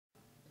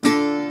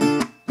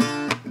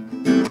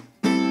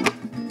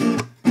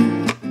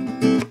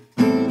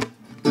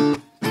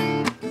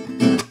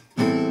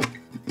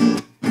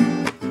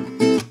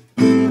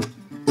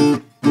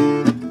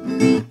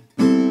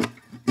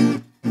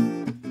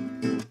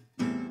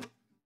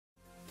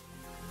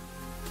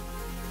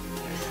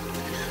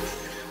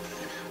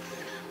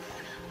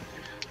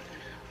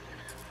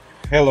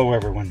Hello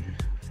everyone.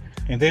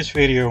 In this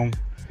video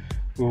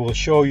we will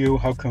show you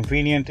how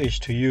convenient it is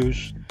to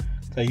use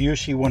the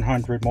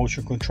uc100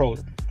 motion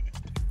controller.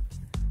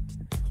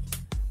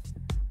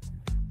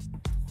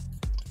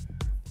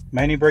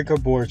 Many breaker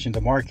boards in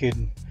the market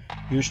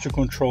used to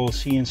control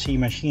CNC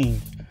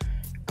machines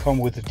come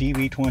with a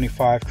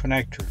DB25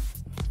 connector.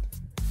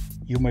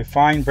 You may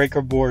find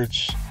breaker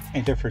boards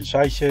in different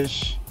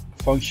sizes,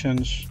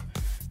 functions,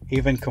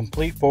 even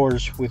complete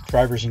boards with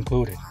drivers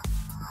included.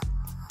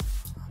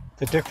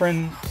 The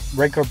different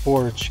breaker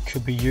boards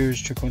could be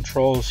used to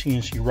control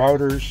CNC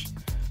routers,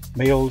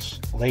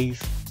 mills,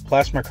 lathe,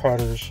 plasma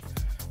cutters,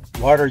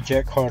 water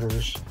jet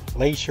cutters,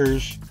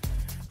 lasers,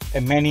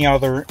 and many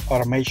other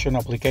automation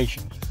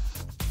applications.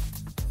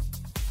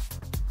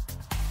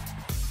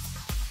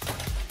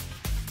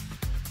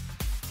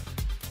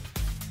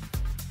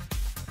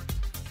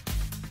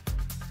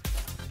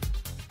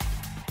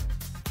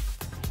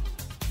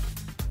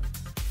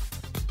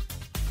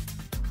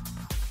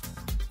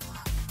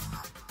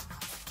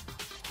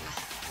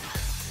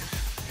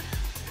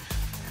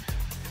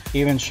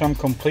 Even some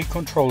complete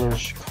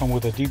controllers come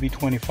with a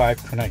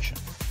DB25 connection.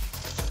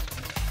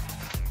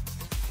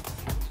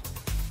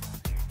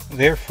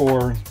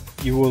 Therefore,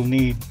 you will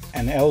need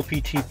an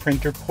LPT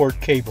printer port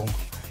cable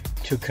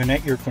to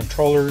connect your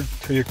controller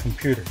to your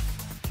computer.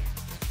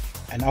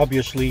 And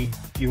obviously,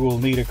 you will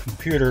need a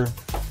computer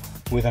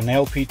with an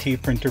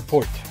LPT printer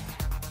port.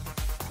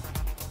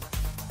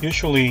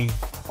 Usually,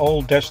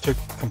 all desktop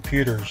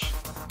computers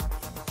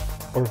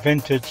or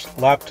vintage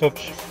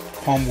laptops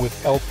come with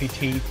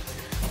LPT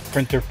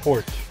printer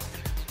port.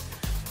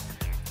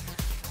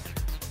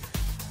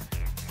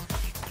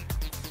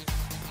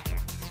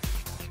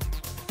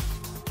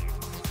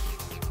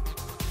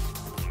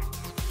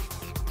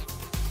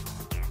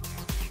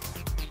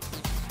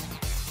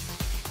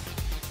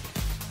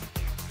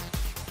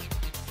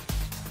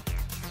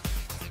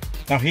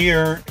 Now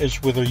here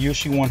is where the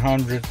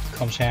uc100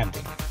 comes handy.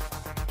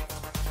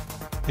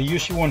 The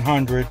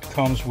uc100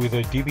 comes with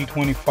a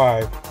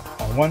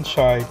DB25 on one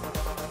side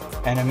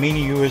and a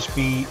mini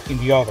USB in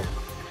the other.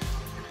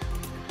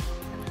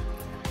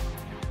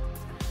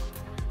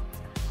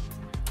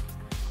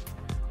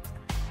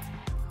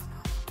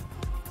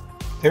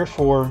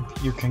 Therefore,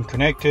 you can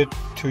connect it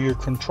to your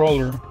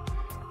controller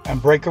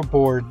and breaker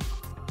board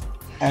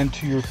and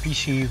to your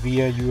PC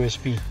via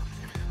USB.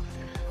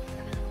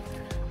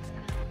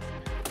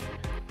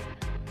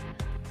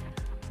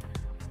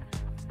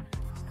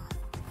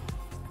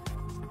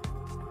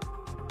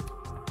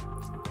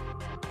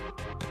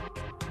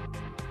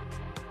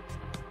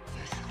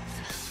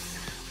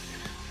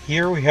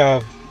 Here we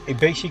have a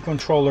basic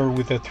controller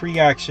with a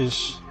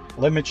 3-axis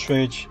limit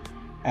switch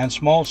and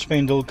small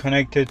spindle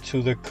connected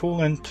to the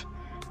coolant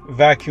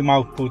vacuum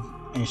output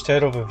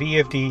instead of a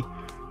VFD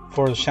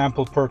for the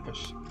sample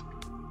purpose.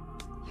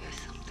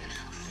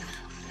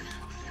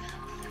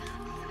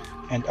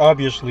 And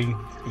obviously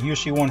the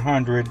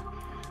uc100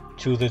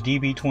 to the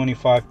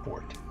DB25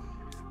 port.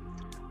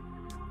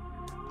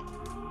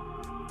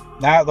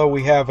 Now that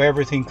we have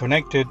everything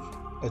connected,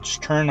 let's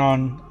turn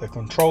on the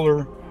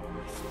controller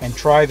and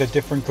try the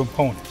different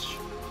components.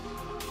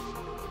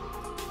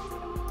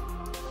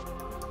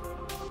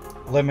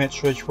 Limit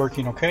switch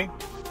working okay.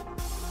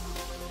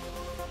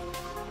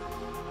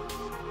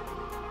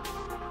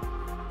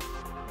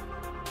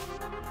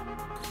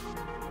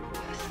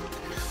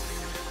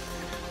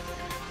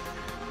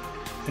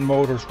 And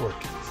motors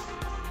working.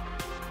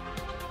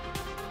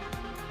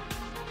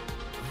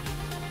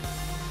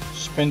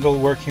 Spindle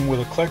working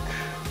with a click.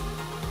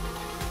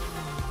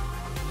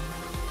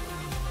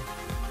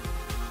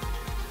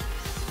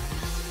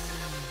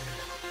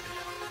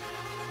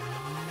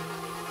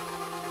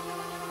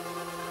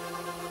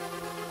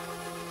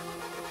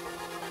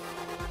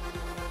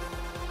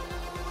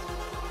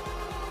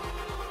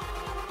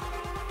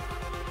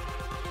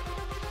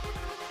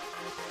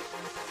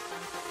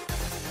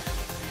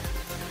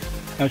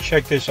 Now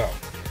check this out.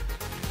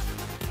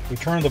 We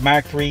turn the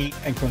Mac 3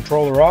 and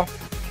controller off.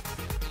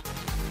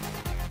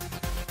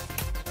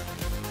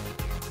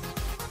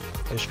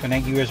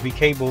 Disconnect USB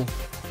cable.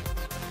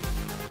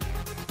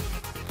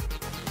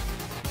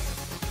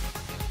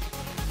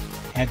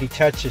 And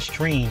detach the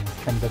screen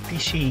from the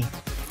PC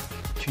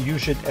to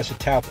use it as a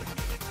tablet.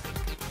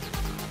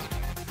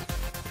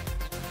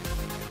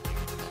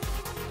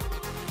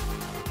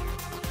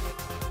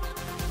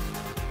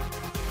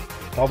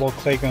 Double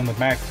click on the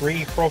Mac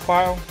 3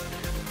 profile.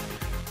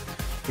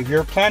 If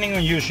you're planning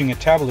on using a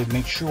tablet,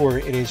 make sure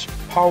it is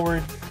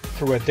powered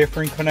through a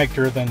different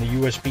connector than the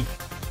USB.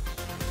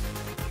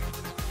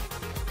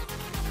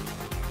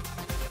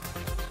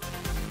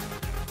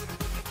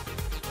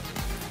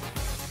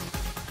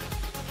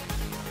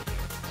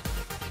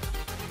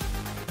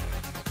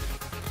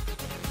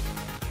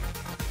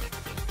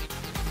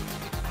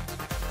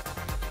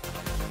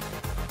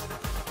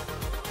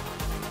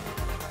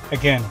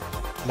 Again,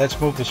 let's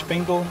move the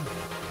spindle.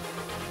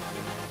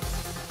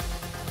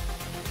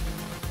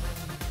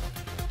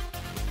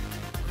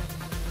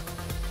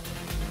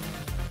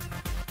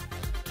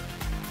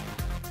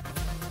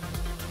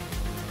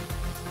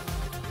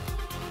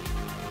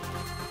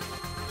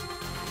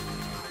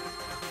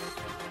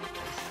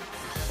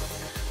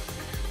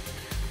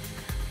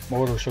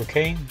 Motor's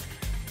okay.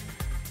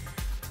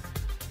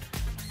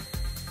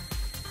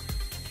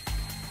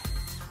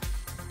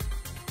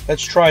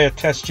 Let's try a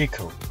test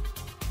G-code.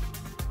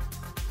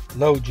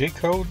 Load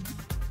G-code.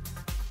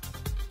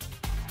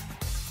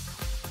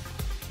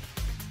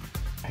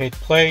 Hit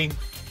play.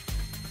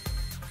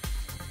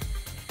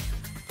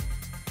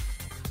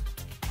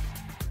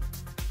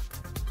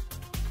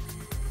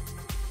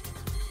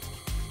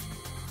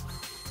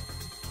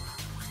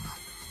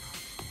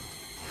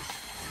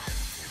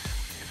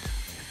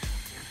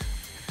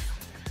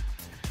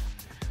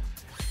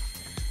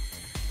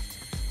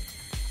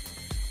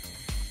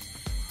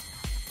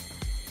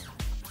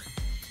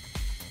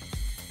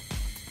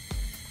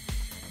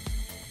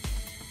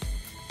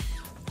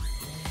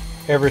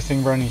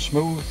 Everything running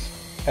smooth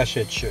as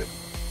it should.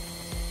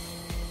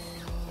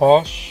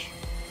 Pause.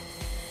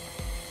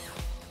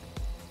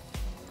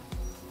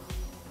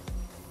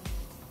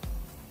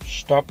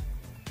 Stop.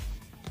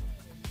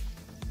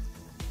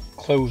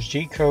 Close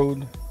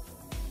G-code.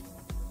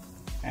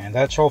 And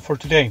that's all for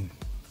today.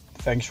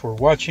 Thanks for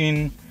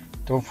watching.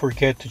 Don't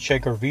forget to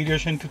check our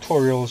videos and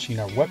tutorials in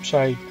our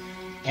website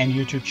and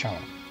YouTube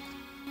channel.